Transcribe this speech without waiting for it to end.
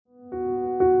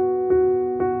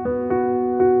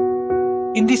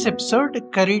In this episode,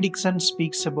 Kari Dickson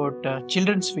speaks about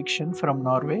children's fiction from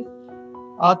Norway,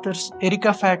 authors Erika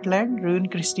Fatland, Rune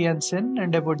Christiansen,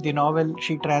 and about the novel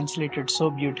she translated so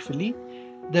beautifully,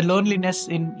 The Loneliness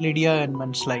in Lydia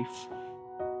Enman's Life.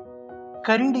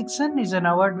 Kari Dickson is an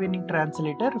award-winning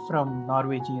translator from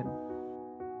Norwegian.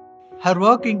 Her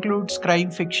work includes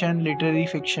crime fiction, literary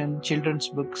fiction, children's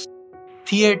books,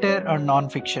 theatre, and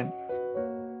non-fiction.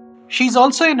 She is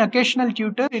also an occasional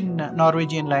tutor in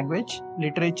Norwegian language,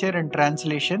 literature and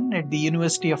translation at the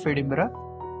University of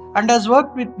Edinburgh, and has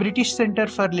worked with British Centre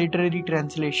for Literary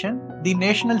Translation, the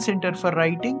National Centre for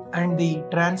Writing, and the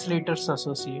Translators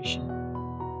Association.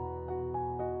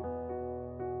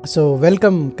 So,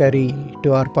 welcome, Kari,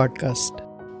 to our podcast.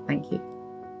 Thank you.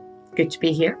 Good to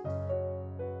be here.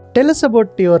 Tell us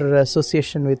about your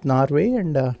association with Norway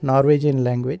and Norwegian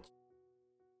language.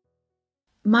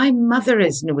 My mother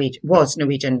was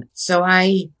Norwegian, so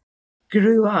I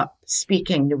grew up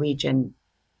speaking Norwegian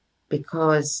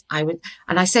because I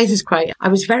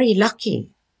was very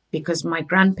lucky because my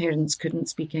grandparents couldn't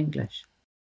speak English.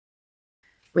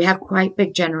 We have quite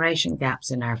big generation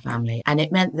gaps in our family, and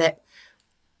it meant that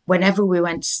whenever we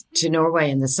went to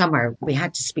Norway in the summer, we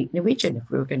had to speak Norwegian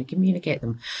if we were going to communicate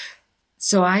them.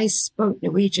 So I spoke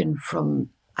Norwegian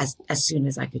from as soon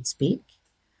as I could speak.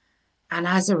 And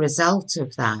as a result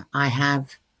of that, I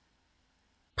have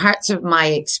parts of my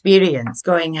experience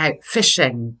going out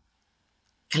fishing,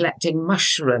 collecting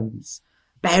mushrooms,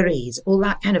 berries, all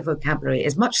that kind of vocabulary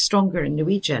is much stronger in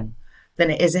Norwegian than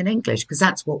it is in English, because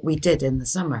that's what we did in the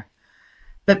summer.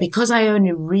 But because I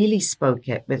only really spoke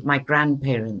it with my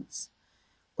grandparents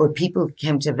or people who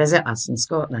came to visit us in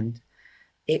Scotland,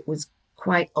 it was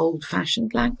quite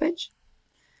old-fashioned language.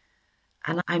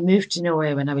 And I moved to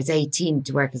Norway when I was 18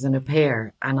 to work as an au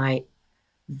pair, and I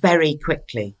very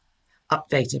quickly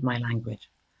updated my language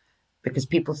because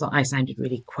people thought I sounded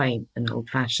really quaint and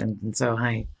old-fashioned. And so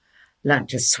I learned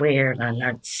to swear and I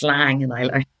learned slang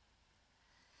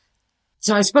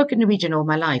So I've spoken Norwegian all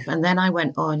my life. And then I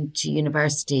went on to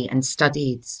university and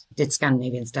did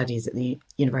Scandinavian studies at the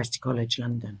University College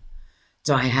London.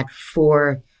 So I had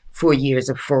four years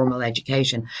of formal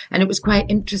education. And it was quite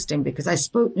interesting because I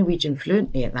spoke Norwegian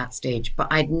fluently at that stage, but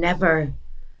I'd never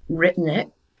written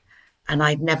it and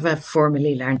I'd never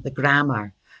formally learned the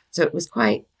grammar. So it was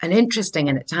quite an interesting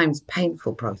and at times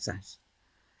painful process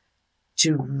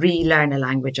to relearn a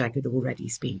language I could already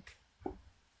speak.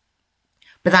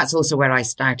 But that's also where I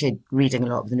started reading a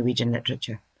lot of the Norwegian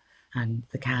literature and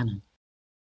the canon.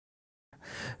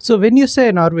 So when you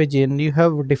say Norwegian, you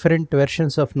have different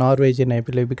versions of Norwegian, I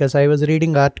believe, because I was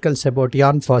reading articles about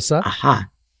Jan Fossa. Aha.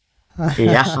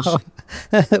 Yeah.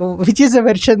 Which is a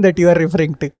version that you are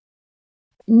referring to?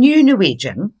 New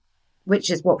Norwegian, which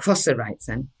is what Fossa writes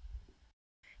in,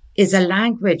 is a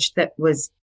language that was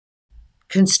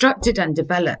constructed and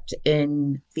developed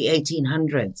in the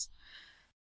 1800s.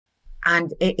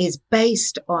 And it is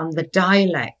based on the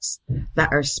dialects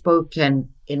that are spoken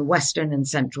in Western and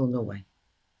Central Norway.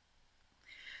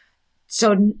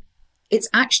 So it's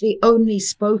actually only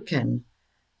spoken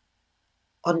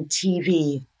on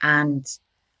TV and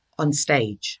on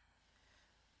stage.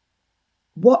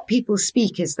 What people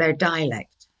speak is their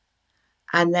dialect.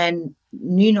 And then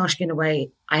Nynorsk, in a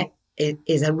way,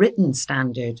 is a written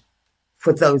standard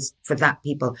for that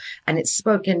people. And it's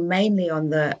spoken mainly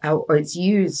it's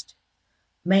used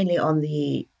mainly on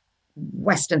the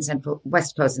west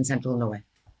coast and central Norway.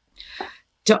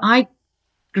 So I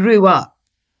grew up.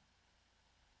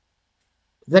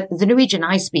 The Norwegian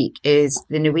I speak is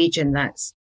the Norwegian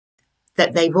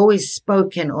that they've always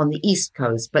spoken on the east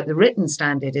coast, but the written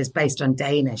standard is based on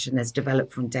Danish and is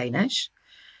developed from Danish.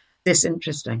 This is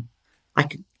interesting.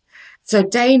 So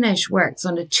Danish works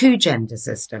on a two-gender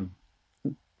system,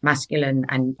 masculine,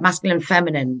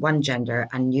 feminine, one gender,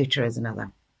 and neuter is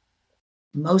another.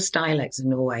 Most dialects in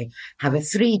Norway have a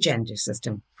three-gender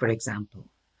system, for example.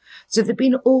 So there have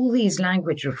been all these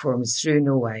language reforms through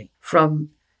Norway, from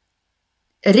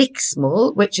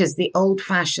riksmål, which is the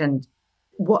old-fashioned,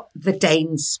 what the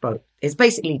Danes spoke. It's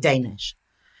basically Danish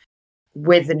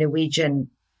with a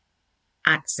Norwegian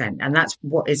accent. And that's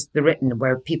what is the written,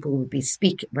 whereas people would be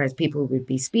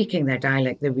speaking their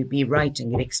dialect, they would be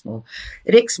writing riksmål.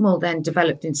 Riksmål then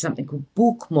developed into something called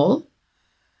bokmål.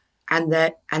 And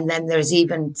then there's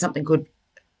even something called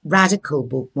radical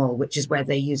bokmål, which is where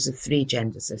they use a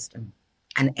three-gender system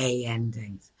and A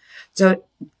endings. So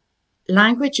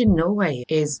language in Norway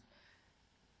is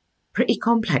pretty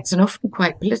complex and often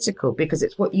quite political because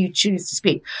it's what you choose to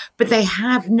speak. But they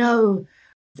have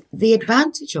the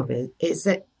advantage of it is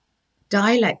that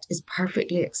dialect is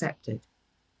perfectly accepted.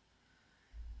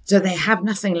 So they have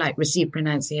nothing like received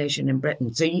pronunciation in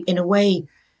Britain. So in a way,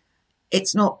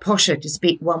 it's not posher to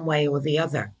speak one way or the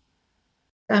other.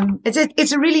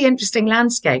 It's a really interesting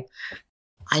landscape.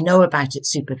 I know about it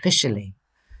superficially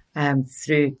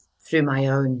through my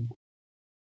own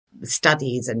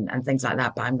studies and things like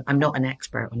that, but I'm not an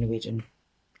expert on Norwegian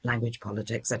language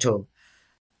politics at all.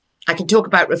 I can talk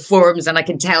about reforms and I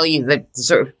can tell you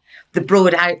the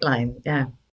broad outline. Yeah.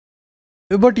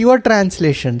 About your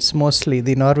translations, mostly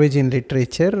the Norwegian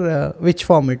literature, which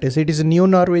form it is? It is a new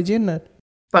Norwegian? Or?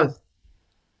 Both.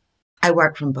 I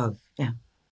work from both, yeah.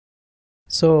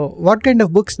 So what kind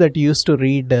of books that you used to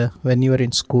read when you were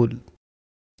in school?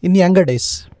 In younger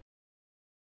days?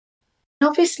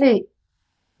 Obviously,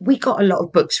 we got a lot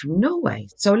of books from Norway.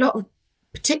 So a lot of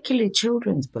particularly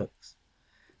children's books.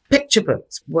 Picture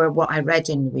books were what I read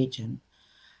in Norwegian.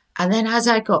 And then as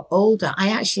I got older,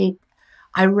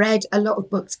 I read a lot of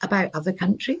books about other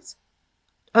countries.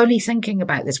 Only thinking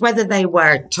about this, whether they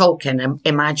were Tolkien,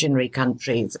 imaginary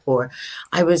countries, or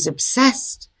I was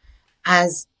obsessed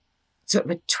as sort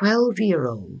of a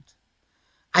 12-year-old.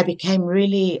 I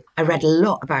read a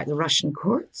lot about the Russian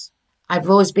courts. I've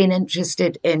always been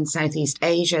interested in Southeast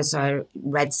Asia, so I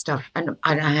read stuff, and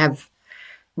I have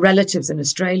relatives in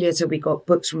Australia, so we got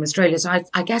books from Australia. So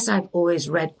I guess I've always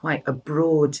read quite a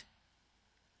broad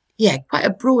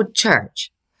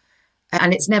church.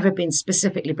 And it's never been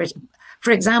specifically British.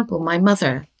 For example, my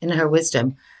mother, in her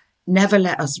wisdom, never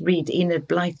let us read Enid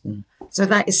Blyton. So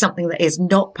that is something that is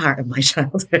not part of my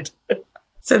childhood.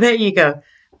 So there you go.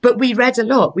 But we read a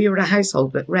lot. We were a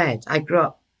household that read. I grew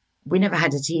up, we never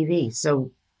had a TV,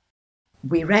 so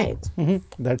we read. Mm-hmm.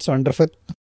 That's wonderful.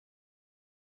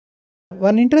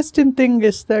 One interesting thing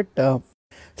is that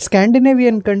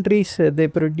Scandinavian countries, they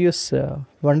produce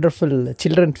wonderful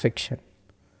children fiction.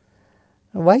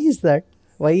 Why is that?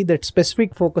 Why that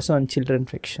specific focus on children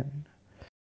fiction?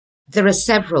 There are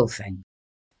several things.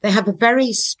 They have a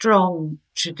very strong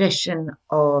tradition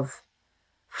of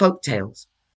folk tales.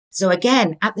 So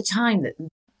again, at the time that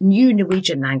new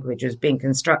Norwegian language was being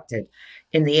constructed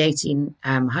in the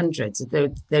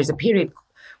 1800s, there's a period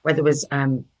where there was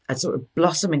a sort of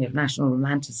blossoming of national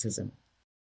romanticism.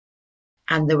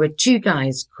 And there were two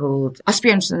guys called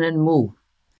Asbjørnsen and Moe,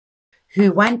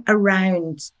 who went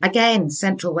around, again,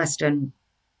 central, western,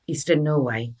 eastern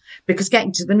Norway, because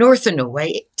getting to the north of Norway,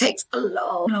 it takes a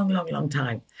long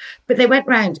time. But they went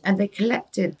round and they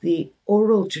collected the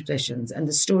oral traditions and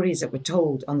the stories that were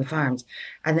told on the farms,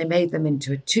 and they made them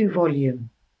into a 2-volume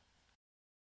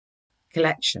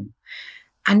collection.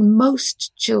 And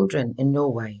most children in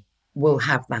Norway will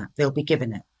have that. They'll be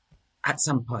given it at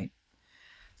some point.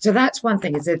 So that's one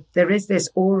thing, is that there is this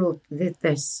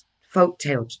this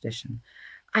folktale tradition.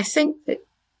 I think that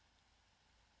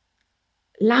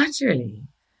latterly,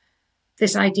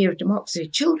 this idea of democracy,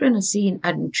 children are seen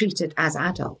and treated as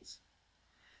adults.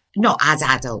 Not as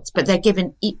adults, but they're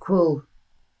given equal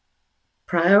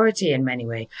priority in many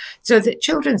ways. So that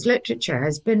children's literature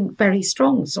has been very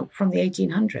strong from the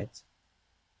 1800s.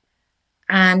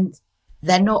 And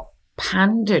they're not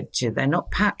pandered to, they're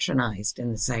not patronized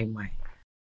in the same way.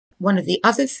 One of the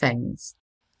other things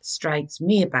strikes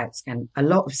me about a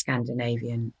lot of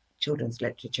Scandinavian children's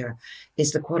literature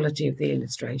is the quality of the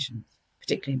illustrations,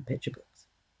 particularly in picture books.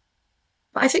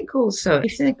 But I think also,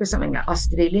 if you think of something like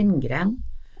Astrid Lindgren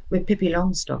with Pippi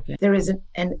Longstocking, there is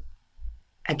an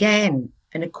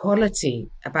equality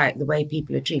about the way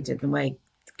people are treated, the way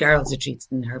girls are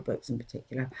treated in her books in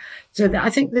particular. So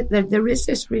I think that there is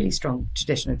this really strong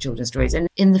tradition of children's stories. And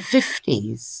in the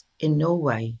 50s in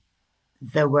Norway,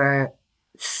 there were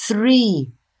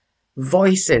 3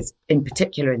 voices in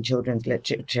particular in children's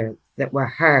literature that were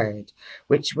heard,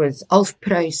 which was Ulf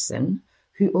Preussen,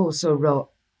 who also wrote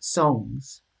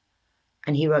songs,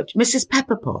 and he wrote Mrs.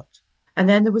 Pepperpot. And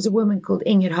then there was a woman called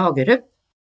Inger Hagerup,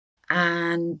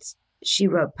 and she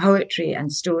wrote poetry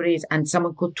and stories, and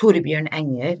someone called Torbjørn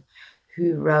Enger,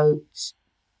 who wrote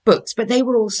books. But they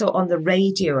were also on the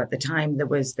radio at the time. There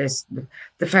was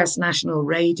the first national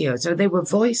radio. So they were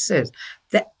voices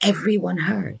that everyone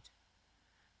heard.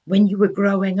 When you were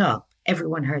growing up,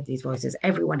 everyone heard these voices.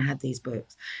 Everyone had these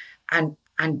books. And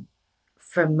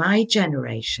for my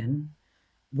generation,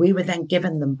 we were then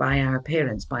given them by our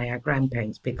parents, by our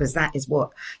grandparents, because that is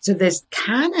what... So there's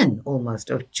canon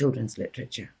almost of children's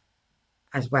literature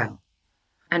as well.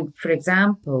 And for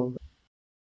example,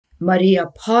 Maria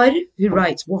Parr, who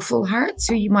writes Waffle Hearts,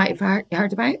 who you might have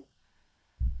heard about.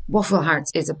 Waffle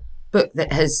Hearts is a book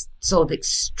that has sold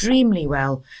extremely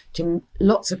well to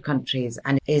lots of countries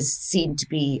and is seen to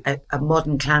be a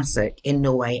modern classic in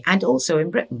Norway and also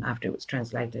in Britain after it was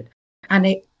translated. And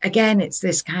again, it's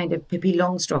this kind of Pippi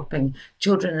Longstopping.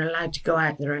 Children are allowed to go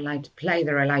out, they're allowed to play,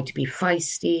 they're allowed to be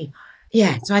feisty.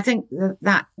 Yeah, so I think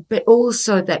that, but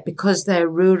also that because they're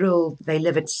rural, they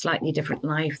live a slightly different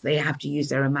life. They have to use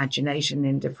their imagination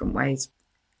in different ways.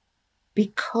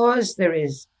 Because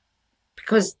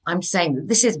I'm saying that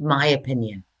this is my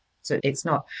opinion. So it's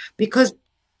not, because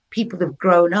people have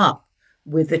grown up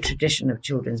with the tradition of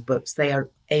children's books, they are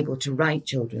able to write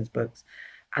children's books,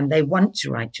 and they want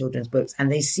to write children's books,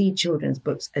 and they see children's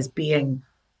books as being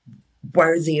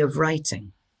worthy of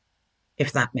writing,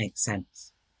 if that makes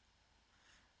sense.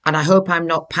 And I hope I'm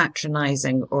not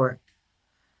patronizing or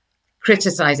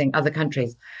criticizing other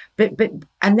countries.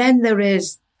 And then there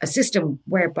is a system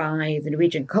whereby the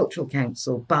Norwegian Cultural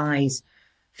Council buys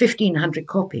 1,500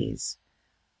 copies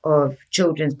of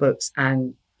children's books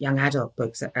and young adult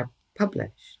books that are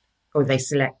published, or they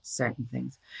select certain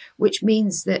things, which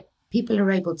means that people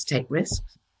are able to take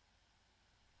risks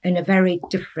in a very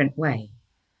different way.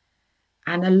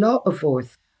 And a lot of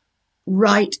authors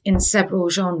write in several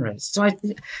genres. So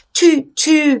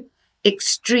two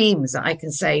extremes that I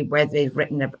can say where they've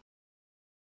written about.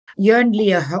 Jørn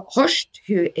Lier Horst,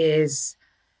 who is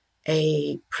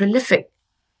a prolific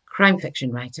crime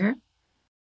fiction writer,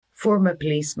 former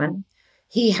policeman.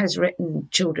 He has written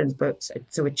children's books,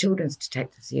 so a children's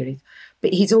detective series,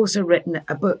 but he's also written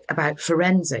a book about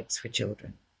forensics for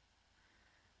children.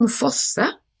 Fosse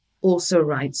also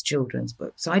writes children's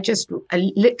books. So I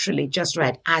literally just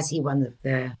read, as he won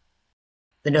the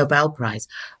Nobel Prize,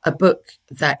 a book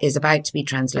that is about to be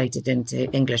translated into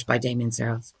English by Damien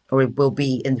Searles, or it will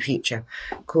be in the future,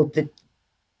 called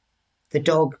The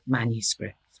Dog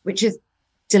Manuscript, which is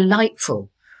delightful.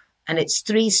 And it's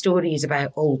 3 stories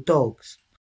about old dogs,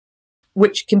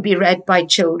 which can be read by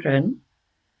children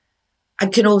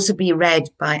and can also be read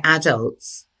by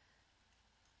adults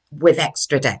with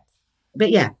extra depth.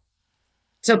 But yeah,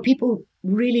 so people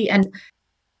really, and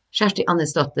Kjersti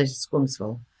Andersdotter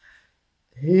Skomsvold,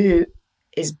 who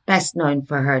is best known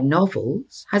for her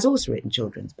novels, has also written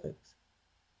children's books.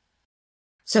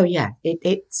 So yeah,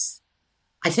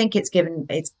 I think it's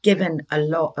given a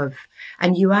lot of,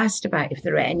 and you asked about if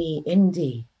there are any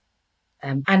indie,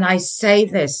 and I say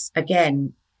this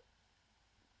again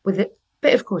with a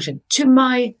bit of caution. To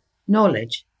my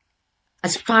knowledge,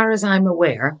 as far as I'm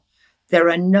aware, there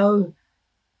are no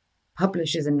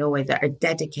publishers in Norway that are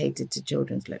dedicated to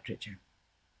children's literature.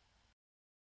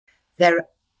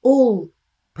 All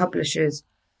publishers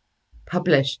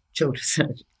publish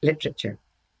children's literature.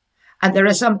 And there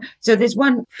are some, so there's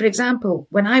one, for example,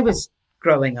 when I was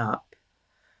growing up,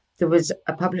 there was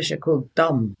a publisher called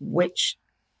Dum, which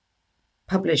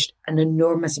published an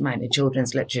enormous amount of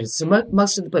children's literature. So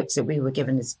most of the books that we were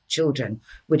given as children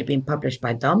would have been published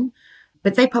by Dum,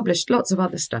 but they published lots of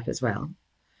other stuff as well.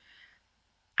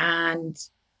 And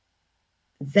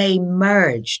they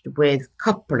merged with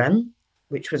Cappelen,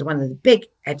 which was one of the big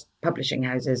publishing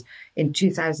houses, in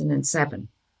 2007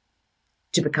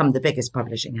 to become the biggest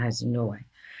publishing house in Norway.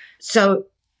 So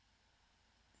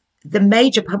the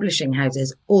major publishing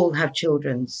houses all have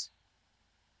children's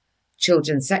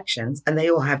sections, and they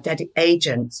all have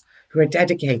agents who are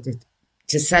dedicated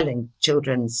to selling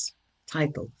children's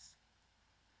titles.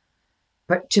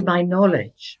 But to my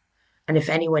knowledge, and if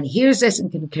anyone hears this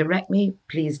and can correct me,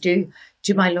 please do,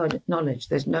 to my knowledge,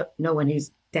 there's no one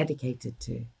who's dedicated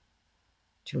to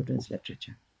children's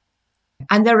literature.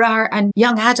 And and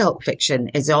young adult fiction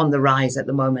is on the rise at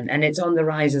the moment, and it's on the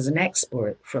rise as an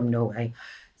export from Norway.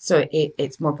 So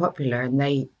it's more popular,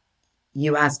 and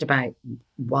you asked about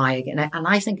why again, and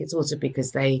I think it's also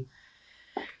because they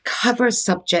cover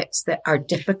subjects that are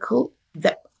difficult,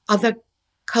 that other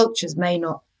cultures may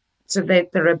not. So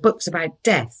there are books about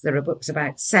death, there are books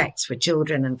about sex for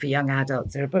children and for young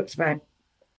adults, there are books about,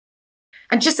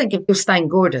 and just think of Jostein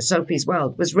Gaarde, Sophie's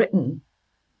World, was written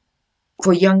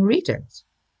for young readers.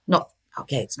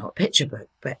 It's not a picture book,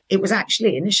 but it was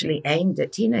actually initially aimed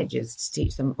at teenagers to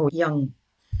teach them, or young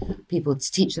people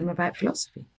to teach them about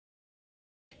philosophy.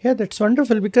 Yeah, that's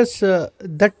wonderful, because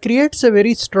that creates a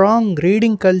very strong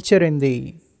reading culture in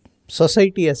the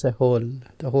society as a whole,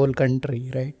 the whole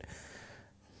country, right?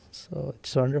 So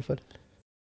it's wonderful.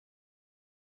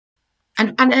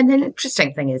 And an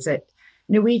interesting thing is that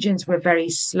Norwegians were very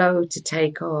slow to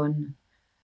take on.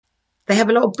 They have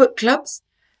a lot of book clubs.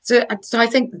 So I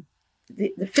think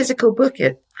the physical book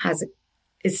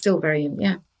is still very,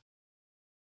 yeah.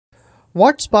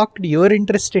 What sparked your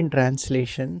interest in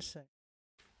translations?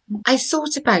 I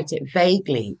thought about it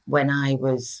vaguely when I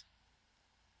was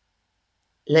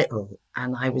little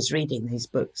and I was reading these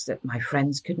books that my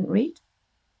friends couldn't read.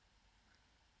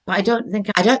 But I don't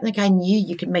think I knew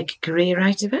you could make a career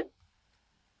out of it,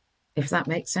 if that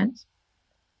makes sense.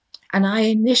 And I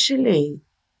initially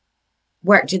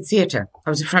worked in theatre. I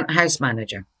was a front house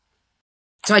manager.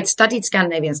 So I'd studied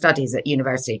Scandinavian studies at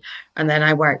university, and then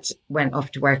I went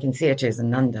off to work in theatres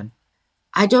in London.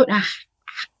 I don't know.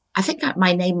 I think that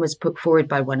my name was put forward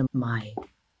by one of my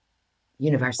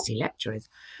university lecturers,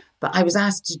 but I was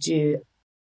asked to do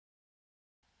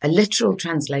a literal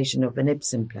translation of an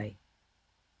Ibsen play.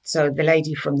 So The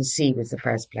Lady from the Sea was the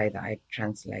first play that I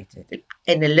translated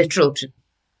in a literal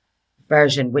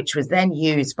version, which was then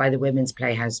used by the Women's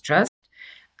Playhouse Trust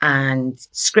and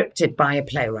scripted by a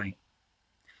playwright.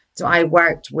 So I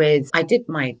did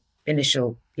my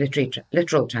initial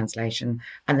literal translation,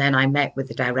 and then I met with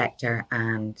the director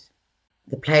and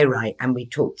the playwright, and we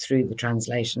talked through the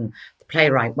translation. The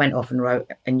playwright went off and wrote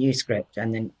a new script,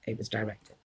 and then it was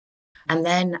directed. And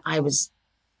then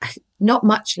not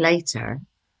much later,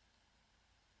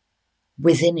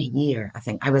 within a year, I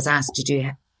think, I was asked to do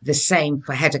the same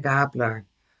for Hedda Gabler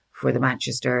for the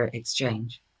Manchester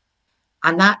Exchange.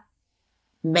 And that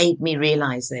made me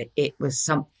realise that it was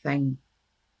something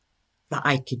that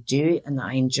I could do and that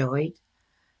I enjoyed.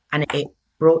 And it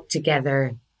brought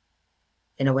together,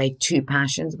 in a way, two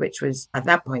passions, which was, at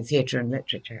that point, theatre and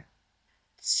literature.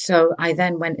 So I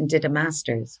then went and did a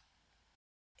master's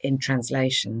in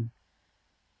translation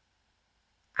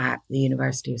at the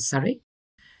University of Surrey.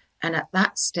 And at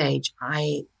that stage,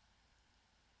 I,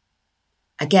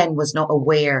 again, was not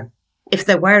aware if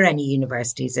there were any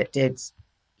universities that did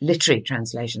literary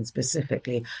translation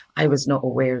specifically. I was not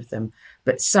aware of them.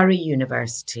 But Surrey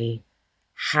University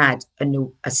had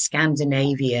a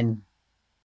Scandinavian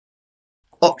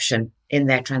option in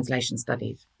their translation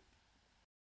studies.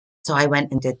 So I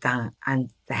went and did that. And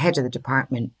the head of the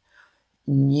department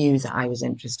knew that I was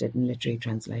interested in literary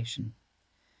translation.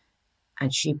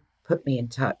 And she put me in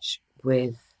touch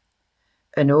with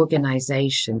an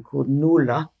organisation called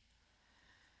NORLA.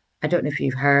 I don't know if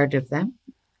you've heard of them.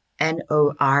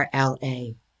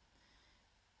 NORLA.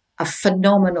 A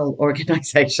phenomenal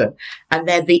organisation. And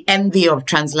they're the envy of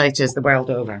translators the world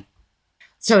over.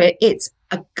 So it's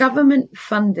a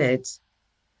government-funded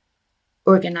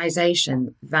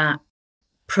organisation that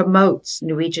promotes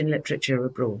Norwegian literature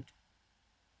abroad.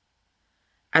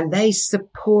 And they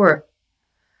support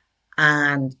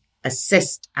and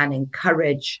assist and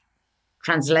encourage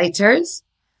translators,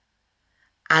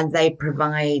 and they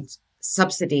provide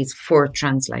subsidies for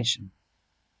translation.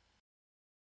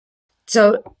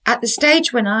 So at the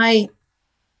stage when I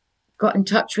got in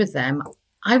touch with them,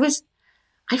 I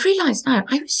realised now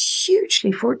I was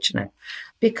hugely fortunate,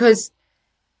 because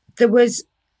there was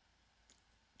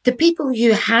the people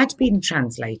who had been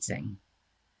translating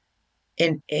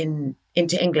into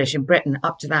English in Britain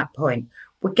up to that point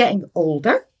were getting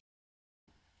older.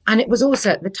 And it was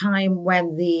also at the time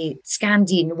when the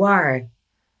Scandi noir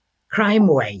crime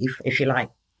wave, if you like,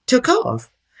 took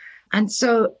off. And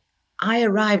so I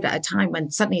arrived at a time when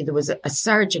suddenly there was a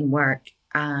surge in work,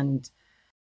 and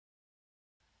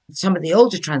some of the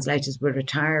older translators were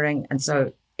retiring. And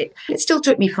so it still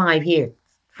took me 5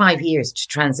 years to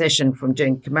transition from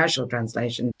doing commercial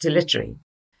translation to literary.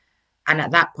 And at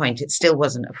that point, it still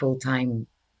wasn't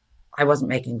I wasn't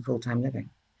making a full-time living.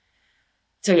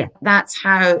 So yeah, that's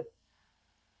how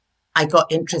I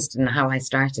got interested in how I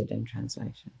started in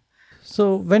translation.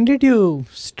 So when did you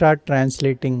start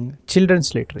translating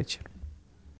children's literature?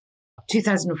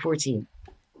 2014.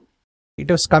 It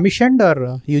was commissioned,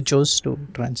 or you chose to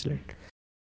translate?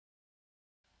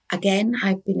 Again,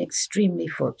 I've been extremely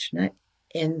fortunate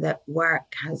in that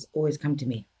work has always come to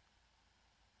me.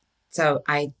 So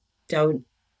I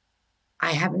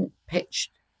haven't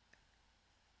pitched,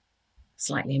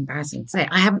 slightly embarrassing to say,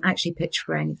 I haven't actually pitched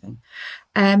for anything.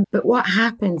 But what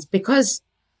happens, because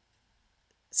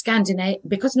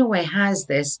Norway has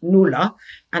this NORLA,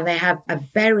 and they have a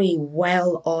very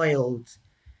well-oiled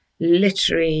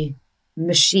literary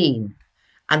machine,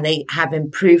 and they have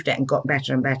improved it and got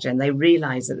better and better, and they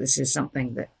realise that this is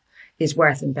something that is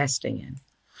worth investing in.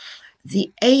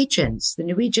 The agents, the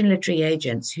Norwegian literary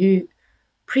agents, who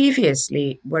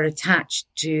previously were attached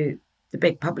to the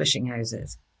big publishing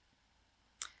houses,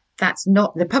 that's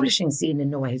not, the publishing scene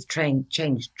in Norway has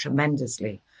changed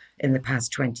tremendously in the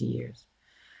past 20 years.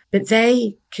 But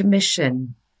they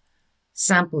commission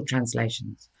sample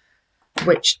translations,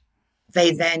 which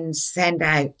they then send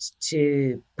out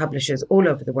to publishers all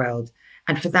over the world.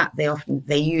 And for that,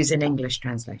 they use an English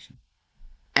translation.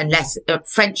 Unless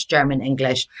French, German,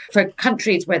 English. For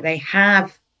countries where they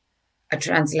have a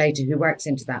translator who works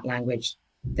into that language,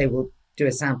 they will do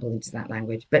a sample into that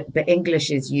language. But English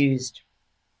is used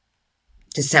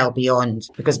to sell beyond,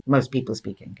 because most people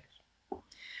speak English.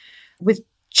 With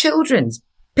children's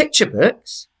picture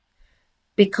books,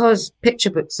 because picture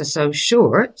books are so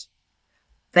short,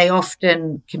 they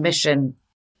often commission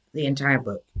the entire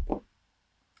book.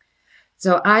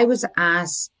 So I was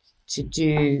asked to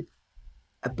do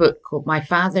a book called My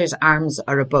Father's Arms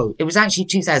Are a Boat. It was actually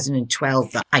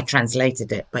 2012 that I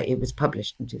translated it, but it was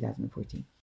published in 2014.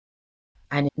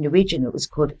 And in Norwegian, it was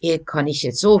called Jeg kan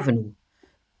ikke sove nå.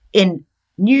 In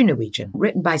New Norwegian,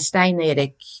 written by Stein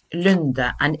Erik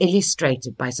Lunde and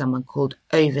illustrated by someone called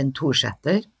Øyvind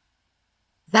Thorsæter.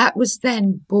 That was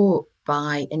then bought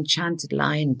by Enchanted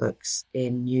Lion Books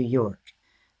in New York.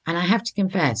 And I have to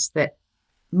confess that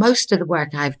most of the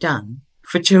work I've done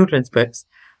for children's books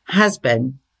has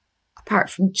been, apart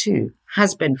from two,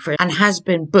 has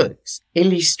been books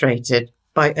illustrated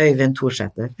by Øyvind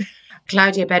Thorsæter.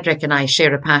 Claudia Bedrick and I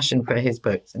share a passion for his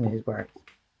books and his work.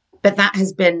 But that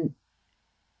has been,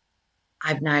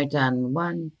 I've now done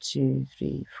 1, 2,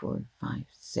 3, 4, 5,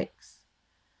 6.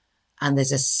 And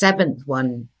there's a 7th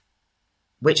one,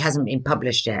 which hasn't been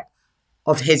published yet,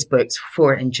 of his books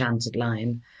for Enchanted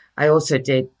Lion. I also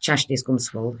did Kjersti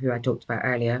Skomsvold, who I talked about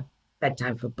earlier,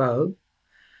 Bedtime for Bo.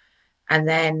 And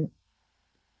then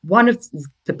one of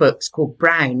the books called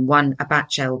Brown won the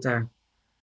Batchelder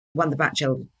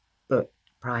Book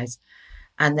Prize.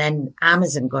 And then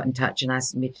Amazon got in touch and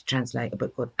asked me to translate a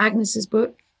book called Agnes's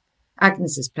Book.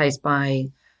 Agnes is placed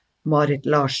by Marit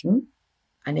Larsen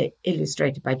and it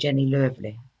illustrated by Jenny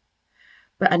Løvli.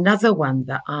 But another one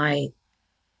that I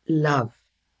love,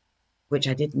 which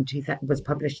I did was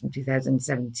published in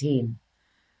 2017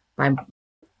 by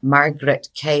Margaret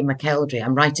K. McKeldry.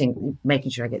 I'm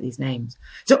making sure I get these names.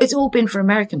 So it's all been for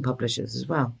American publishers as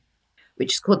well,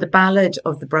 which is called The Ballad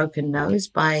of the Broken Nose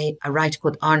by a writer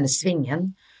called Arne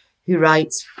Svingen, who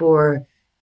writes for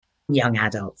young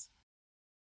adults.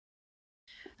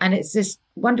 And it's this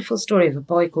wonderful story of a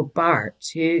boy called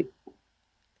Bart who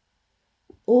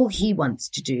all he wants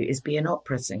to do is be an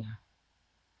opera singer.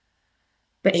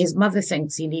 But his mother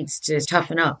thinks he needs to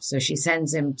toughen up, so she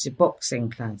sends him to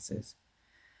boxing classes.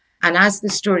 And as the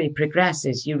story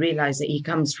progresses, you realise that he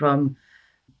comes from,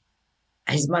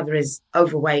 his mother is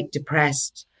overweight,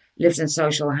 depressed, lives in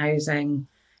social housing,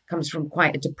 comes from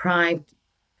quite a deprived,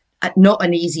 not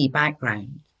an easy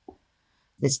background.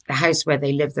 The house where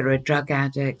they live, there are drug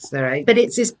addicts. But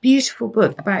it's this beautiful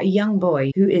book about a young boy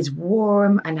who is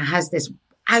warm and has this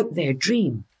out there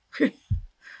dream.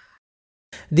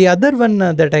 The other one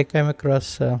that I came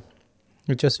across,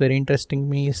 which was very interesting to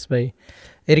me, is by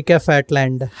Erika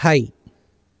Fatland, Hi.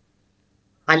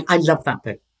 I love that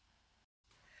book.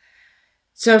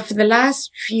 So for the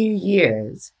last few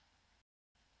years,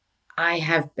 I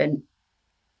have been,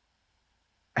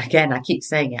 again, I keep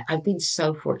saying it, I've been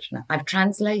so fortunate. I've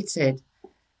translated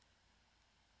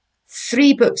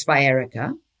 3 books by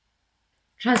Erika,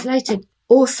 translated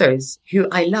authors who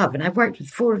I love, and I've worked with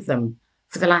 4 of them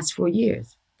for the last 4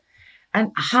 years.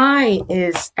 And Hi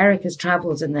is Erika's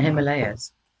travels in the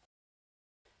Himalayas.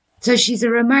 So she's a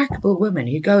remarkable woman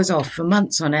who goes off for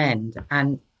months on end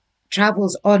and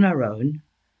travels on her own.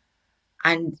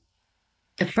 And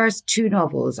the first 2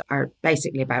 novels are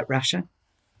basically about Russia.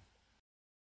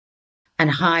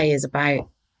 And Hi is about,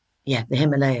 the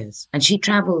Himalayas. And she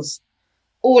travels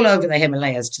all over the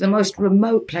Himalayas to the most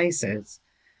remote places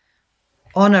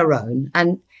on her own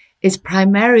and is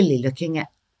primarily looking at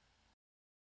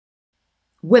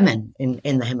women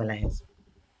in the Himalayas.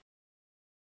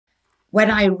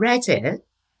 When I read it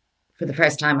for the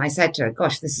first time, I said to her,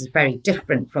 gosh, this is very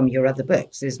different from your other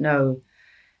books.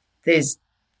 There's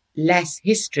less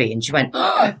history. And she went,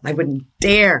 oh, I wouldn't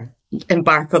dare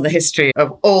embark on the history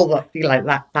of all that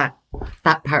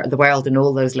part of the world and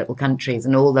all those little countries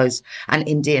and all those, and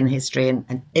Indian history.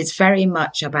 And it's very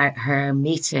much about her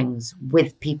meetings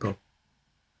with people.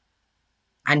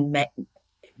 And it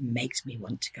makes me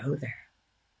want to go there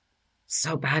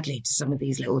so badly, to some of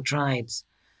these little tribes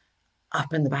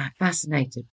up in the back.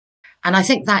 Fascinated. And I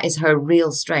think that is her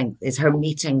real strength, is her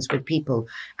meetings with people.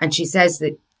 And she says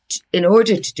that in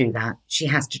order to do that, she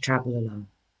has to travel alone.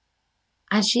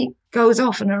 And she goes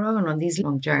off on her own on these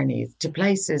long journeys to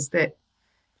places where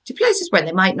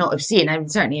they might not have seen,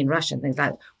 and certainly in Russia and things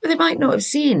like that, where they might not have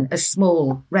seen a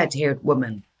small red-haired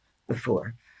woman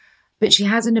before. But she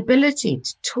has an ability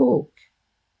to talk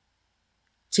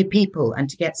to people and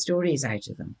to get stories out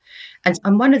of them.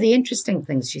 And one of the interesting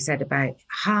things she said about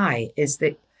Hi is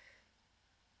that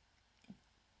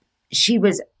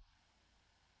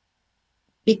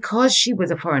because she was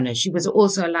a foreigner, she was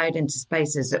also allowed into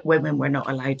spaces that women were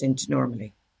not allowed into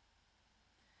normally.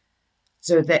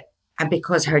 So that And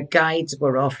because her guides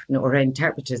were often, or her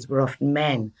interpreters were often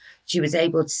men, she was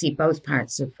able to see both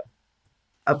parts of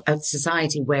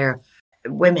society where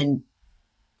women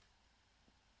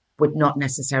would not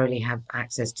necessarily have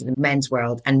access to the men's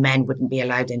world and men wouldn't be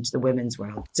allowed into the women's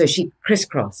world. So she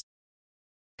crisscrossed.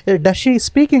 Does she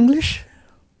speak English?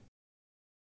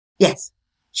 Yes,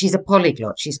 she's a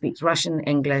polyglot. She speaks Russian,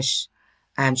 English.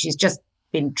 She's just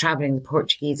been travelling the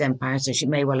Portuguese Empire, so she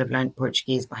may well have learned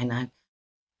Portuguese by now.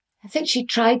 I think she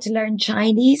tried to learn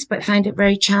Chinese, but found it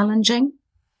very challenging.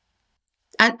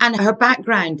 And her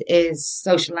background is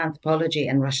social anthropology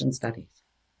and Russian studies.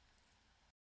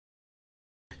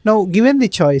 Now, given the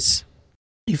choice,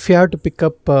 if you have to pick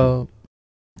up a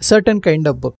certain kind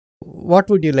of book, what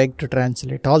would you like to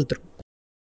translate all through?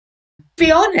 To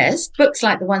be honest, books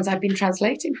like the ones I've been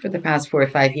translating for the past 4 or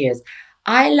 5 years,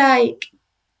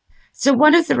 So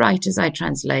one of the writers I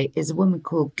translate is a woman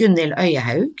called Gunhild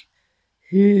Øyehaug,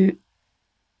 who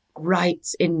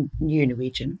writes in New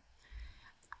Norwegian.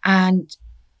 And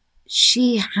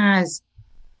she has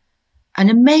an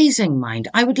amazing mind.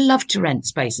 I would love to rent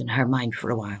space in her mind for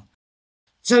a while.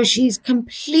 So she's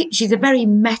a very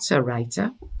meta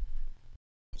writer.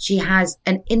 She has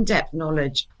an in-depth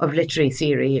knowledge of literary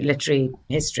theory, literary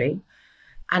history.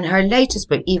 And her latest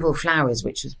book, Evil Flowers,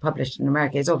 which was published in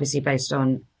America, is obviously based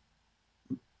on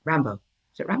Rambo.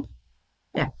 Is it Rambo?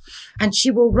 Yeah. And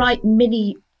she will write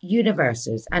mini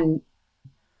universes. And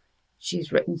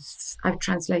I've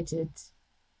translated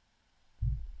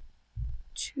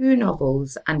 2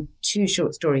 novels and 2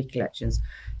 short story collections.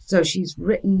 So she's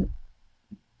written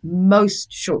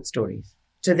most short stories.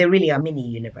 So they really are mini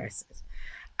universes.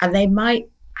 And they might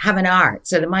have an arc.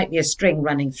 So there might be a string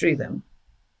running through them.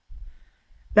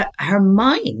 But her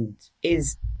mind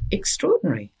is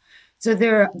extraordinary. So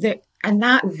and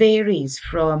that varies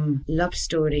from love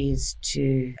stories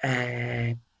to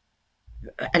and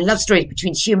love stories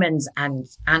between humans and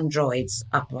androids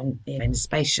up on in a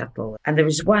space shuttle. And there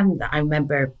was one that I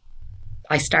remember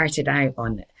I started out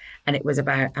on, and it was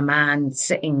about a man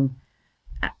sitting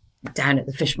down at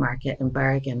the fish market in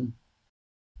Bergen.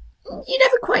 You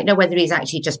never quite know whether he's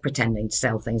actually just pretending to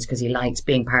sell things because he likes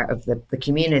being part of the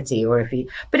community,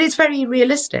 but it's very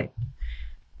realistic.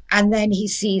 And then he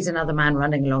sees another man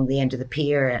running along the end of the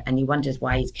pier and he wonders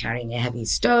why he's carrying a heavy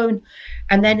stone.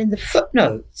 And then in the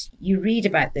footnotes, you read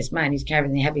about this man who's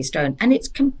carrying the heavy stone, and it's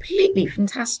completely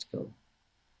fantastical.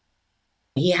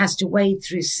 He has to wade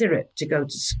through syrup to go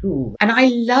to school. And I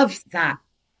love that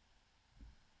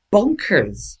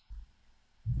bonkers,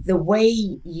 the way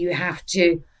you have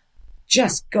to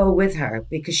just go with her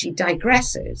because she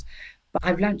digresses. But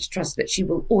I've learned to trust that she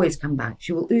will always come back.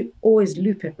 She will always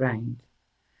loop it round.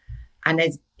 And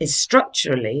is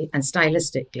structurally and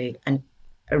stylistically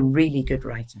a really good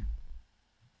writer.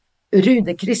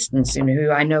 Rune Christiansen, who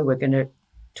I know we're going to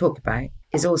talk about,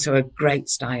 is also a great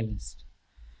stylist.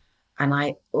 And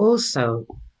I also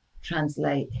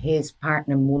translate his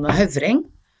partner, Mona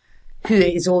Høvring, who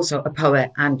is also a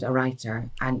poet and a writer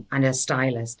and a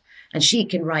stylist. And she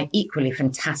can write equally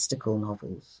fantastical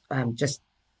novels. And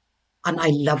I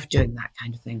love doing that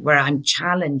kind of thing, where I'm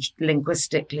challenged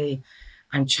linguistically,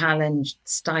 I'm challenged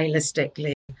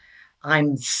stylistically,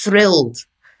 I'm thrilled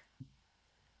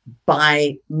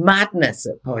by madness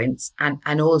at points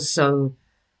and also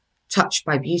touched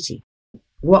by beauty.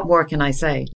 What more can I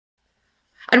say?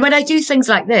 And when I do things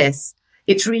like this,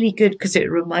 it's really good because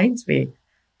it reminds me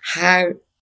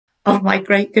of my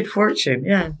great good fortune.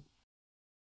 Yeah.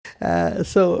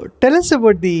 So tell us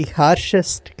about the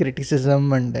harshest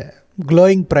criticism and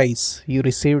glowing praise you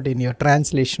received in your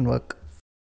translation work.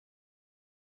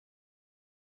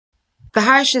 The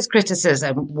harshest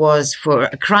criticism was for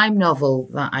a crime novel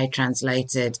that I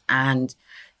translated, and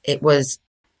it was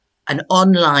an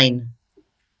online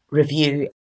review.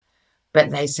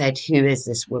 But they said, who is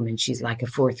this woman? She's like a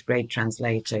 4th grade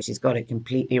translator. She's got it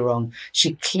completely wrong.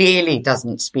 She clearly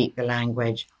doesn't speak the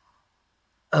language.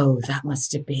 Oh, that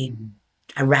must have been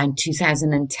around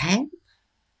 2010.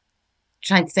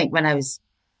 Trying to think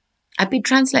I've been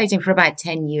translating for about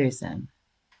 10 years then.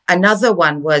 Another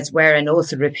one was where an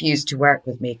author refused to work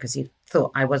with me because he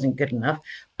thought I wasn't good enough.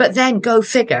 But then, go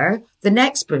figure, the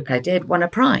next book I did won a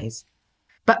prize.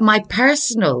 But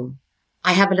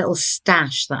I have a little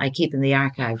stash that I keep in the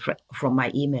archive from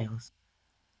my emails,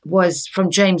 was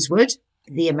from James Wood,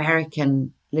 the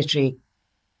American literary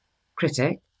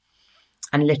critic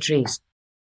and literary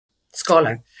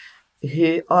scholar,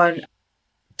 who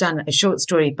done a short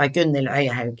story by Gunhild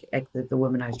Øyehaug, the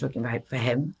woman I was talking about, for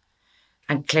him,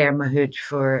 and Claire Masood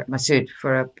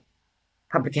for a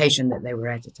publication that they were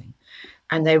editing.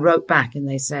 And they wrote back and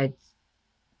they said,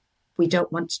 we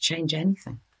don't want to change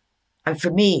anything. And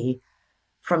for me,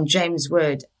 from James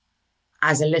Wood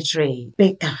as a literary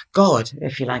big god,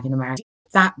 if you like, in America,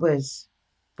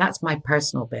 that's my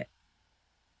personal bit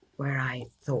where I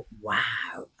thought,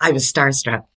 wow, I was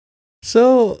starstruck.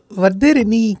 So, were there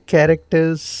any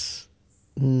characters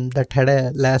that had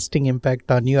a lasting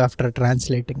impact on you after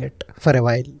translating it for a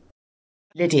while?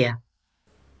 Lydia.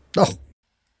 Oh,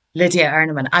 Lydia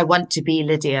Erneman. I want to be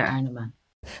Lydia Erneman.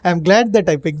 I'm glad that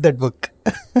I picked that book.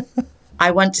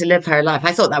 I want to live her life.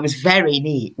 I thought that was very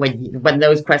neat when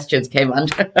those questions came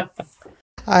under.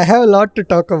 I have a lot to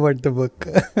talk about the book.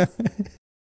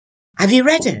 Have you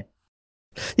read it?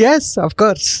 Yes, of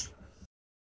course.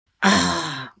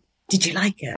 Did you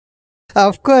like it?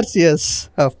 Of course, yes.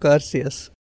 Of course, yes.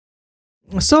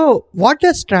 So, what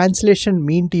does translation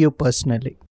mean to you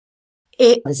personally?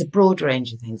 There's a broad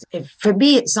range of things. For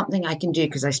me, it's something I can do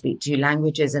because I speak two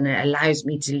languages, and it allows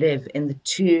me to live in the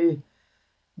two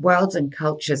worlds and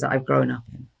cultures that I've grown up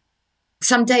in.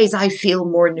 Some days I feel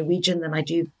more Norwegian than I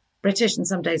do British, and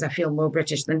some days I feel more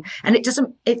British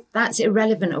that's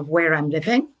irrelevant of where I'm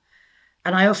living.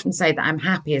 And I often say that I'm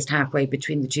happiest halfway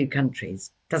between the two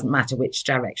countries. Doesn't matter which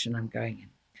direction I'm going in.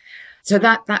 So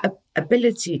that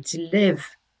ability to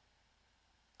live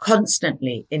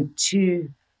constantly in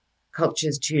two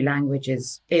cultures, two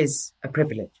languages is a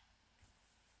privilege.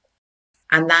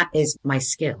 And that is my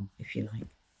skill, if you like.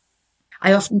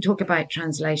 I often talk about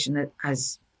translation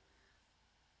as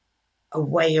a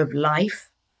way of life.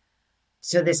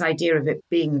 So this idea of it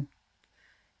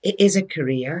is a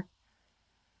career.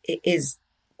 It is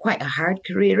quite a hard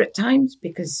career at times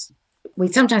because we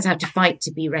sometimes have to fight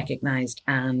to be recognised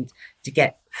and to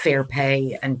get fair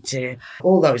pay and to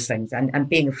all those things. And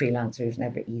being a freelancer is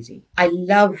never easy. I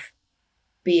love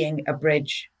being a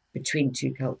bridge between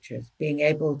two cultures, being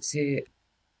able to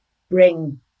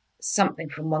bring something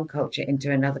from one culture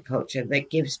into another culture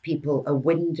that gives people a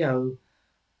window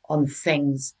on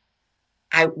things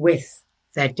out with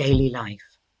their daily life.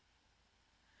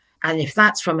 And if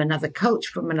that's from another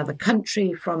culture, from another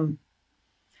country,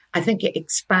 I think it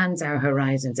expands our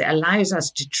horizons. It allows us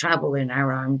to travel in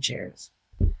our armchairs.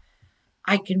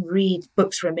 I can read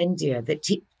books from India that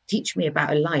teach me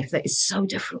about a life that is so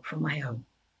different from my own.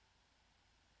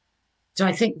 So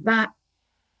I think that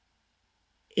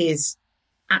is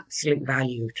absolute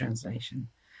value of translation.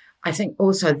 I think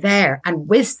also there, and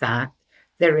with that,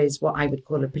 there is what I would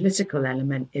call a political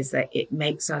element, is that it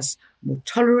makes us more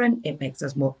tolerant, it makes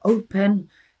us more open,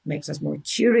 makes us more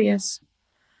curious.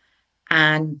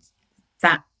 And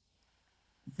that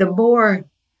the more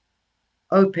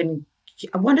open,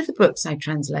 one of the books I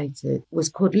translated was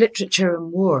called Literature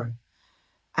and War.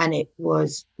 And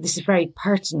this is very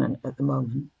pertinent at the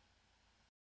moment.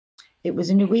 It was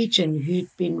a Norwegian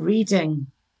who'd been reading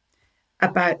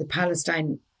about the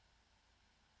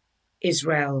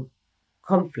Palestine-Israel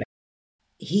conflict.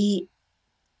 He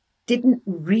didn't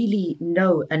really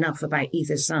know enough about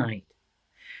either side.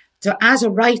 So as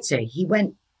a writer, he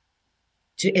went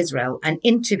to Israel and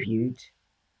interviewed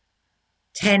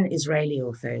 10 Israeli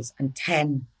authors and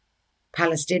 10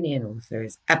 Palestinian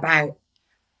authors about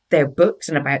their books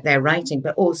and about their writing,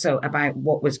 but also about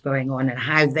what was going on and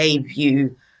how they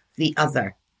view the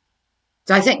other.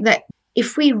 So I think that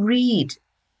if we read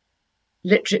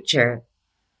literature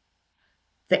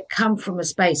that come from a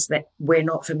space that we're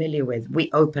not familiar with,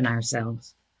 we open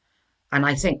ourselves. And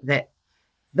I think that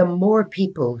the more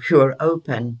people who are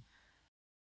open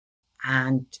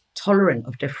and tolerant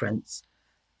of difference,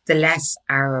 the less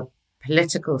our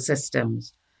political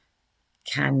systems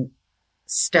can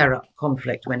stir up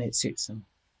conflict when it suits them.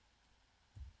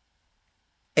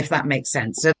 If that makes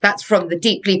sense. So that's from the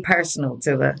deeply personal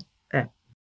to the...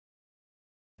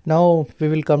 Now we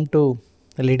will come to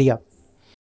Lydia.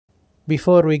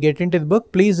 Before we get into the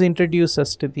book, please introduce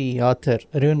us to the author,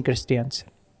 Rune Christiansen.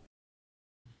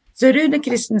 So Rune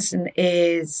Christiansen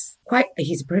he's a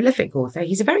prolific author.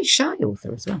 He's a very shy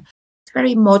author as well. He's a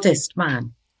very modest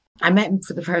man. I met him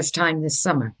for the first time this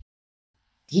summer.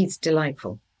 He's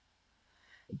delightful.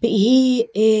 But he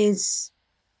is,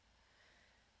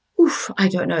 I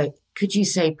don't know, could you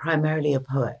say primarily a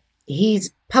poet?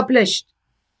 He's published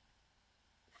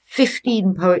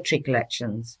 15 poetry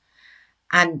collections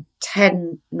and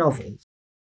 10 novels.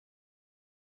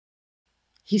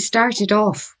 He started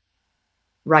off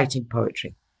writing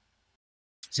poetry.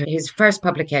 So his first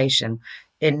publication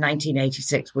in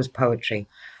 1986 was poetry,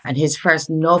 and his first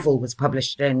novel was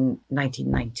published in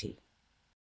 1990.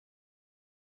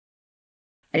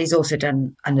 And he's also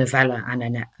done a novella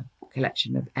and a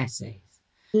collection of essays.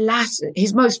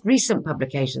 His most recent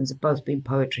publications have both been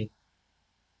poetry.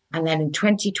 And then in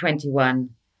 2021,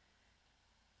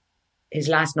 his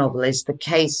last novel is The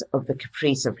Case of the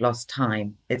Caprice of Lost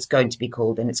Time. It's going to be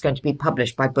called, and it's going to be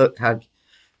published by Book Hug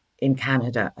in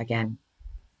Canada again.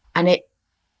 And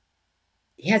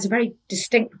he has a very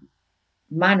distinct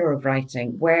manner of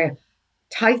writing where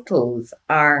titles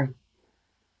are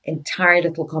entire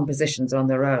little compositions on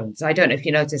their own. So I don't know if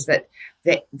you notice that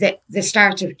the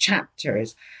start of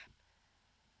chapters,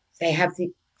 they have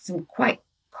some quite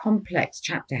complex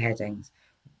chapter headings,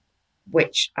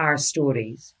 which are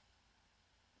stories.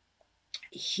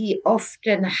 He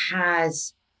often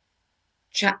has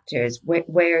chapters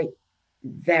where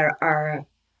there are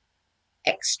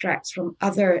extracts from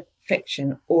other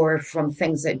fiction or from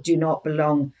things that do not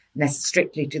belong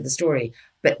strictly to the story,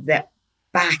 but that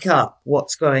back up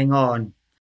what's going on.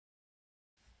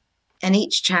 And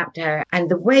each chapter, and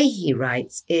the way he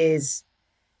writes is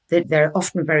that they're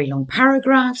often very long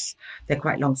paragraphs, they're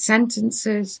quite long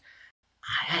sentences.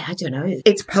 I don't know,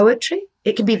 it's poetry.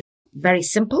 It can be very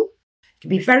simple. It can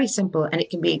be very simple and it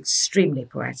can be extremely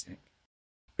poetic.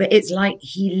 But it's like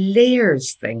he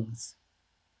layers things.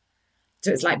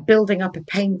 So it's like building up a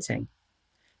painting.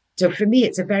 So for me,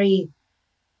 it's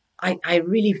I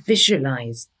really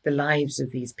visualize the lives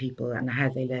of these people and how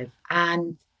they live.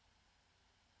 And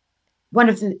one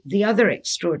of the other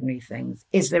extraordinary things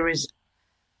is there is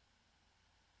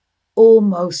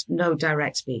almost no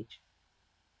direct speech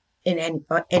in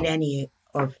any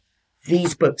of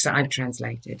these books that I've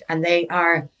translated. And they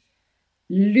are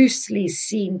loosely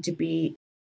seen to be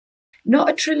not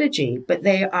a trilogy, but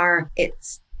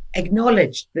it's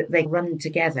acknowledged that they run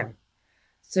together.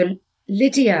 So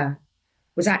Lydia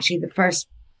was actually the first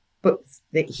book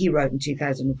that he wrote in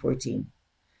 2014,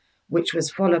 which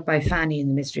was followed by Fanny and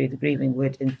the Mystery of the Grieving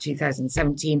Wood in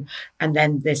 2017, and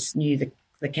then this new,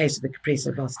 the Case of the Caprice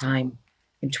of Lost Time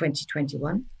in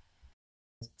 2021.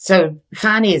 So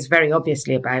Fanny is very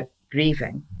obviously about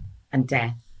grieving and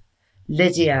death.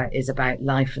 Lydia is about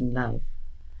life and love.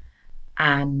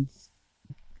 And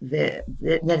the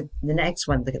next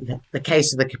one, the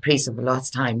Case of the Caprice of the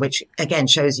Lost Time, which again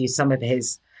shows you some of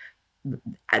his,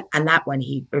 and that one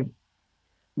he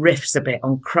riffs a bit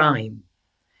on crime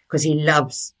because he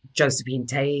loves Josephine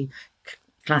Tey,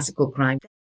 classical crime.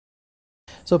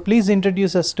 So please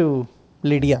introduce us to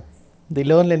Lydia, the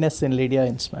loneliness in Lydia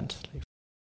Innsmouth's life.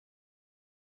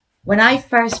 When I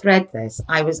first read this,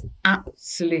 I was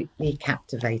absolutely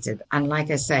captivated. And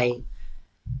like I say,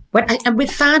 and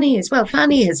with Fanny as well,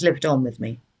 Fanny has lived on with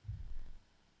me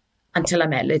until I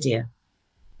met Lydia.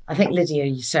 I think Lydia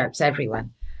usurps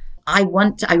everyone. I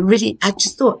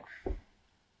just thought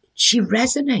she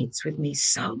resonates with me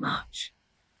so much.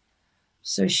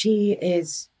 So she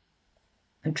is,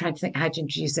 I'm trying to think how to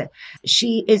introduce it.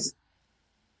 She is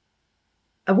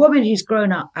a woman who's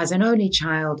grown up as an only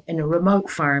child in a remote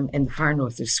farm in the far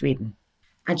north of Sweden.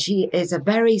 And she is a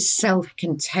very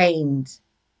self-contained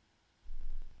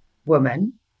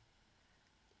woman,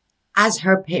 as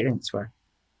her parents were.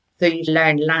 Though you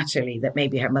learn latterly that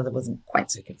maybe her mother wasn't quite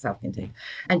so self-contained.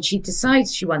 And she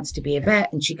decides she wants to be a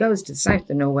vet, and she goes to the south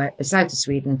of Norway, the south of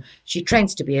Sweden. She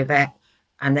trains to be a vet,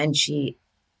 and then she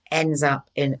ends up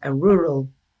in a rural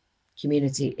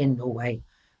community in Norway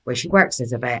where she works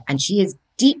as a vet, and she is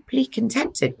deeply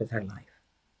contented with her life.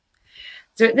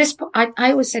 So at this point,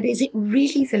 I always said, is it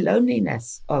really the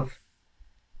loneliness of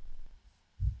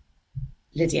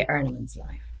Lydia Ernemann's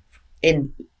life,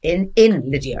 in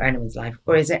Lydia Ernemann's life,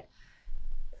 or is it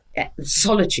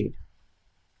solitude?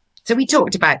 So we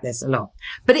talked about this a lot,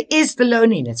 but it is the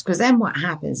loneliness, because then what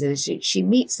happens is she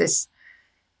meets this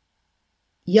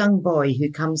young boy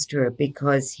who comes to her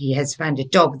because he has found a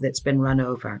dog that's been run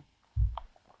over,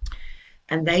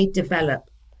 and they develop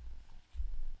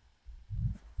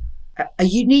a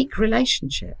unique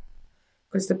relationship,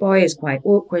 because the boy is quite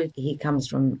awkward. He comes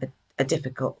from a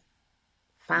difficult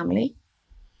family,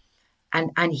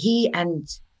 and he and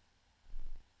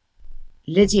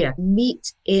Lydia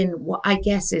meet in what I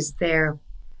guess is their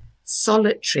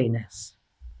solitariness.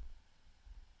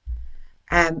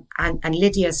 And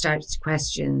Lydia starts to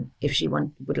question if she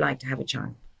would like to have a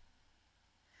child.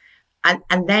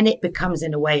 And then it becomes,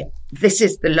 in a way, this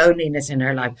is the loneliness in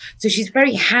her life. So she's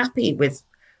very happy with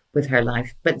her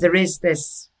life, but there is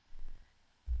this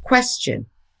question.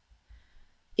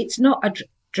 It's not a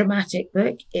dramatic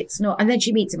book. It's not. And then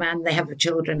she meets a man, they have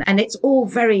children, and it's all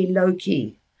very low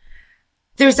key.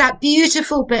 There's that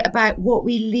beautiful bit about what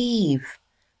we leave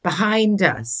behind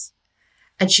us.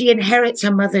 And she inherits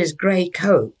her mother's grey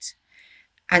coat.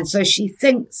 And so she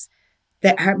thinks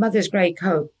that her mother's grey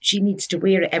coat, she needs to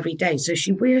wear it every day. So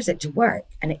she wears it to work,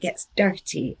 and it gets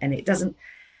dirty, and it doesn't.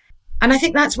 And I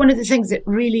think that's one of the things that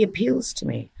really appeals to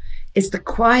me, It's the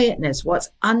quietness, what's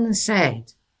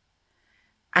unsaid.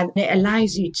 And it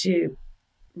allows you to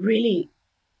really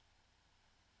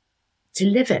to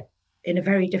live it in a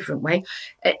very different way.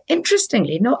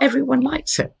 Interestingly, not everyone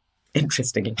likes it.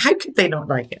 Interestingly, how could they not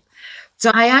like it?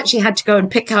 So I actually had to go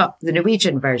and pick up the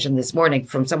Norwegian version this morning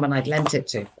from someone I'd lent it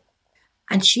to.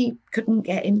 And she couldn't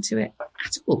get into it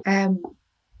at all.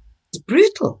 It's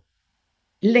brutal.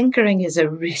 Lingering is a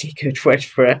really good word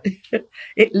for it.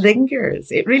 It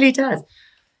lingers. It really does.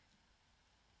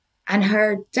 And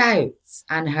her doubts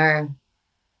and her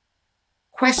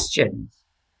questions,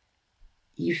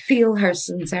 you feel her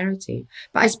sincerity.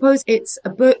 But I suppose it's a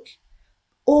book,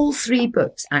 all three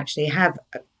books actually have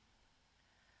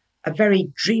a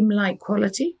very dreamlike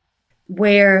quality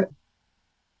where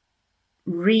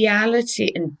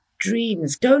reality and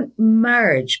dreams don't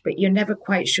merge, but you're never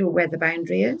quite sure where the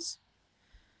boundary is.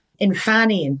 In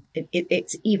Fanny,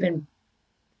 it's even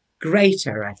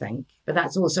greater, I think, but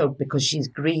that's also because she's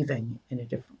grieving in a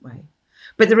different way.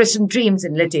 But there are some dreams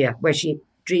in Lydia where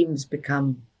dreams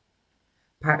become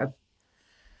part of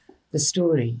the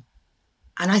story.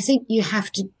 And I think you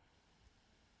have to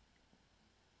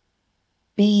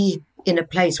be in a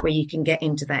place where you can get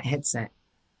into that headset.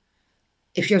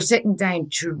 If you're sitting down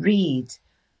to read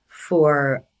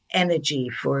for energy,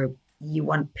 for you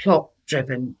want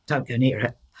plot-driven, don't go near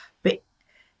it. But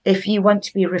if you want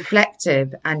to be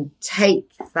reflective and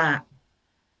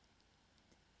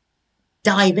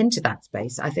dive into that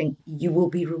space, I think you will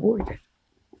be rewarded.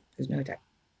 There's no doubt.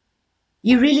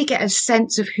 You really get a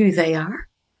sense of who they are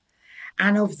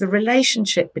and of the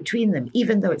relationship between them,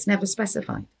 even though it's never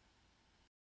specified.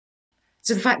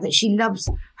 So the fact that she loves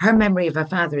her memory of her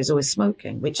father is always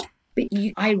smoking,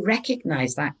 I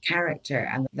recognize that character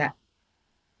and that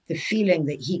the feeling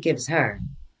that he gives her,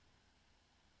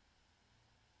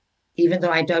 even though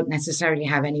I don't necessarily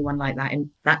have anyone like that. And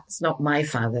that's not my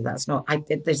father.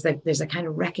 There's a kind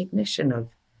of recognition of,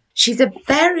 she's a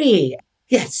very,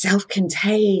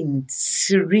 self-contained,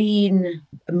 serene,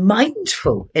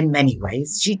 mindful in many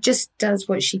ways. She just does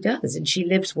what she does and she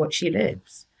lives what she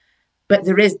lives. But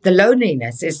the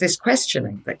loneliness is this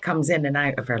questioning that comes in and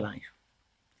out of her life.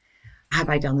 Have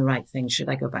I done the right thing? Should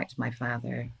I go back to my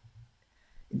father?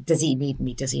 Does he need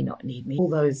me? Does he not need me? All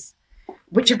those,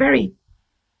 which are very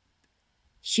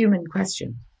human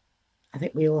questions. I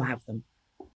think we all have them.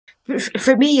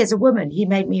 For me as a woman, he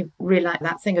made me realize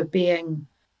that thing of being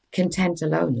content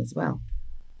alone as well.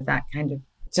 That kind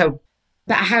of,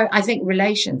 but how I think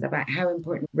about how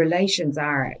important relations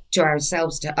are to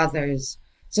ourselves, to others.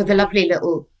 So the lovely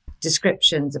little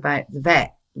descriptions about the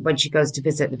vet when she goes to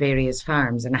visit the various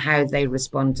farms and how they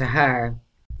respond to her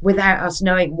without us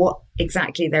knowing what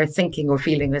exactly they're thinking or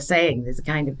feeling or saying. There's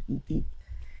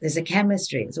a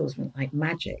chemistry, it's almost like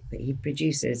magic, that he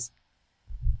produces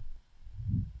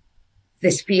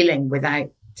this feeling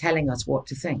without telling us what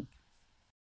to think.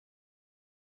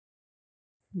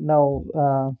 Now,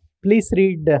 please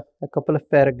read a couple of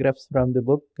paragraphs from the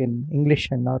book in English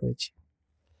and Norwegian.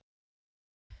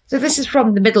 So this is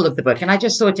from the middle of the book, and I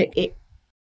just thought it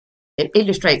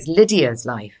illustrates Lydia's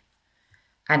life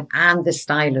and the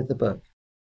style of the book.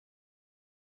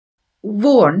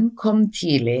 Våren kom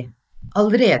tidlig.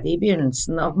 Allerede I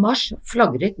begynnelsen av mars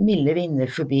flagret milde vinder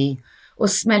forbi, og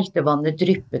smeltevannet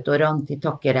dryppet og rant I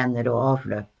takkerenner og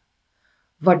avløp.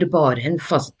 Var det bare en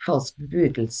falsk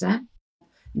bebudelse?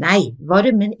 Nei,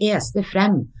 varmen este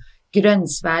frem.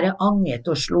 Grønnsværet anget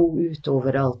og slo ut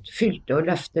overalt, fylte og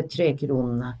løftet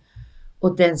trekronene,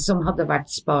 og den som hadde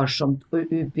vært sparsomt og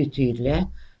ubetydelig,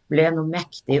 ble nå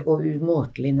mektig og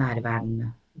umåtelig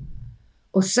nærværende.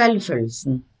 Og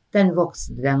selvfølelsen, den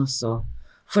vokste den også,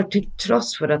 for til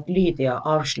tross for at Lydia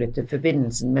avsluttet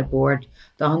forbindelsen med Bård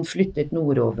da han flyttet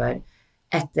nordover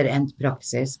etter endt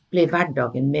praksis, ble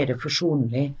hverdagen mer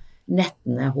forsonlig,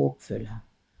 nettene håpfulle.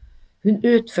 Hun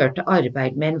utførte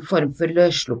arbeid med en form for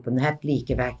løssluppen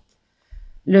likevekt.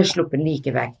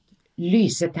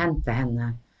 Lyset tente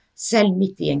henne, selv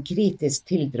midt I en kritisk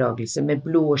tildragelse med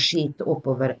blod og skit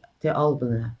oppover til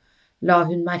alvene, la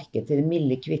hun merke til en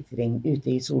milde kvitring ute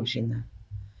I solskinnet.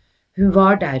 Hun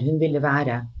var der hun ville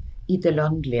være, I det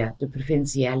landlige, det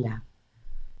provinsielle.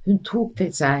 Hun tok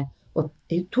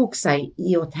seg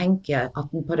I å tenke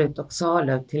at den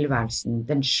paradoksale tilværelsen,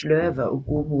 den sløve og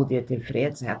godmodige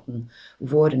tilfredsheten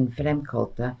våren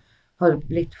fremkalte, har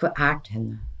blitt forært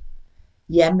henne.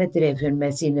 Hjemme drev hun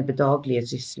med sine bedagelige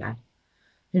sysler.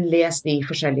 Hun leste I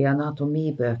forskjellige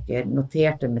anatomibøker,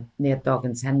 noterte ned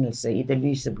dagens hendelse I det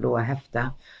lyseblå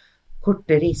heftet,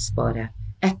 korte riss bare,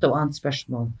 et og annet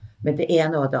spørsmål, med det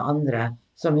ene og det andre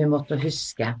som hun måtte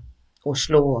huske og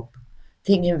slå opp,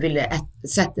 ting hun ville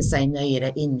sette seg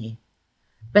nøyere inn i.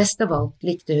 Best av alt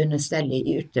likte hun å stelle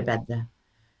i urtebedet.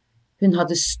 Hun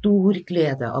hadde stor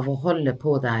glede av å holde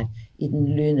på der i den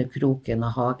lune kroken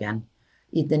av hagen,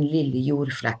 i den lille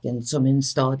jordflekken som hun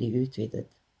stadig utvidet.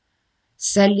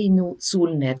 Selv i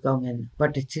solnedgangen var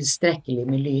det tilstrekkelig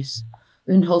med lys.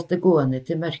 Hun holdt det gående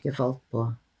til mørket falt på,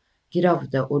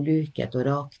 gravde og luket og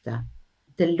rakte.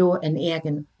 Det lå en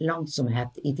egen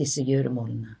langsomhet i disse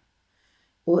gjøremålene,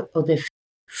 og det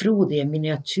frodige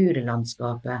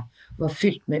miniatyrlandskapet var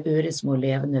fylt med øresmå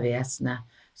levende vesener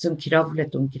som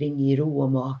kravlet omkring i ro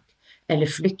og mak, eller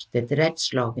flyktet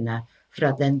reddslagne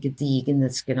fra den gedigne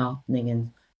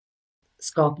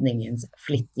skapningens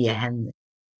flittige hender.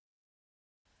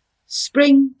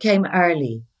 Spring came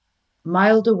early.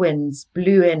 Milder winds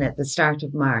blew in at the start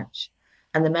of March,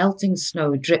 and the melting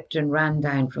snow dripped and ran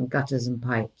down from gutters and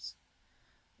pipes.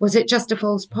 Was it just a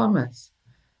false promise?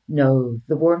 No,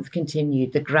 the warmth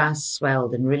continued, the grass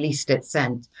swelled and released its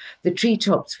scent, the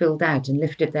treetops filled out and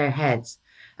lifted their heads,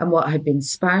 and what had been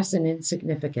sparse and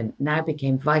insignificant now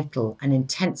became vital and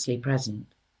intensely present.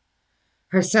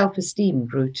 Her self-esteem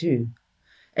grew too,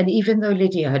 and even though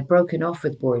Lydia had broken off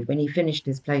with Boyd when he finished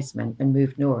his placement and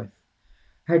moved north,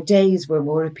 her days were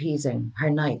more appeasing, her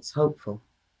nights hopeful.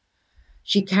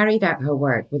 She carried out her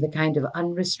work with a kind of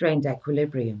unrestrained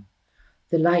equilibrium.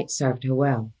 The light served her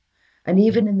well, and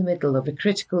even in the middle of a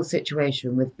critical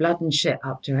situation with blood and shit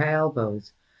up to her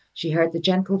elbows, she heard the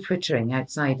gentle twittering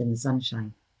outside in the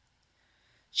sunshine.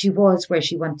 She was where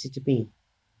she wanted to be,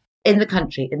 in the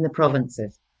country, in the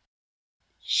provinces.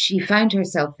 She found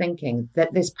herself thinking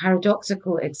that this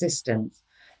paradoxical existence,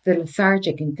 the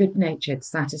lethargic and good-natured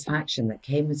satisfaction that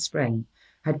came with spring,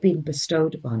 had been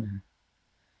bestowed upon her.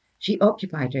 She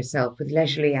occupied herself with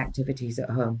leisurely activities at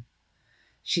home.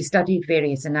 She studied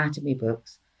various anatomy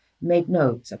books, made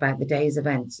notes about the day's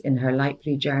events in her light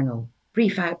blue journal,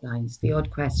 brief outlines, the odd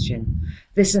question,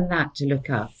 this and that to look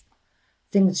up,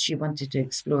 things she wanted to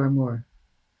explore more.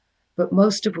 But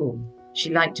most of all,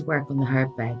 she liked to work on the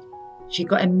herb bed. She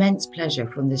got immense pleasure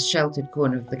from this sheltered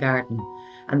corner of the garden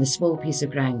and the small piece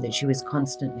of ground that she was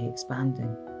constantly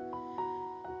expanding.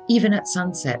 Even at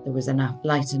sunset there was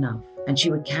light enough, and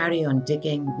she would carry on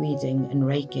digging, weeding and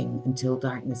raking until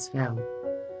darkness fell.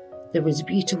 There was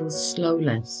beautiful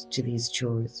slowness to these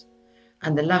chores,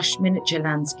 and the lush miniature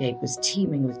landscape was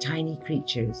teeming with tiny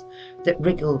creatures that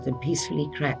wriggled and peacefully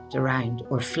crept around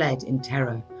or fled in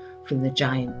terror from the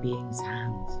giant being's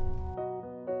hands.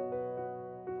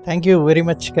 Thank you very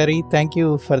much, Kari. Thank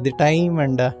you for the time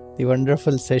and the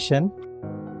wonderful session.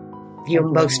 You're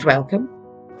most welcome.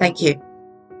 Thank you.